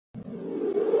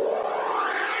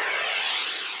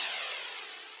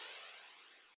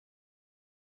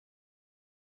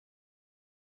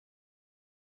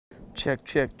Check,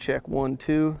 check, check, 1,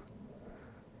 2.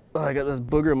 Oh, I got this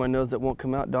booger in my nose that won't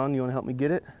come out. Don, you want to help me get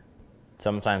it?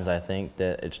 Sometimes I think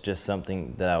that it's just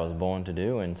something that I was born to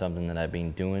do and something that I've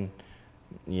been doing,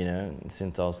 you know,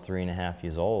 since I was 3.5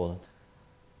 years old.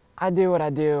 I do what I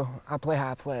do. I play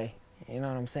how I play. You know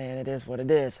what I'm saying? It is what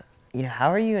it is. You know, how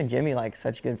are you and Jimmy like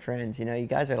such good friends? You know, you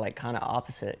guys are like kind of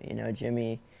opposite. You know,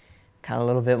 Jimmy kind of a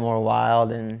little bit more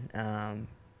wild, and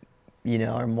you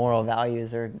know, our moral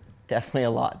values are definitely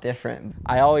a lot different.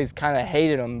 I always kind of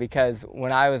hated him because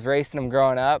when I was racing him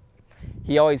growing up,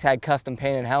 he always had custom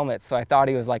painted helmets, so I thought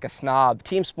he was like a snob.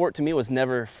 Team sport to me was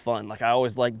never fun. Like, I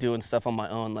always liked doing stuff on my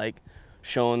own, like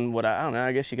showing what I don't know,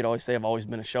 I guess you could always say I've always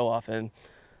been a show off, and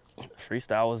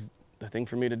freestyle was the thing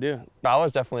for me to do. I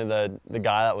was definitely the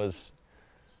guy that was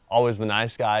always the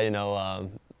nice guy, you know,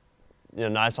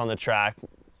 nice on the track,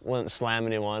 wouldn't slam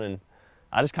anyone, and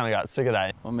I just kind of got sick of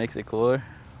that. What makes it cooler?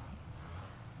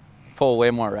 Pull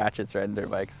way more ratchets riding dirt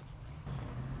bikes.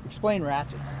 Explain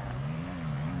ratchets.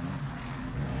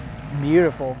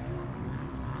 Beautiful.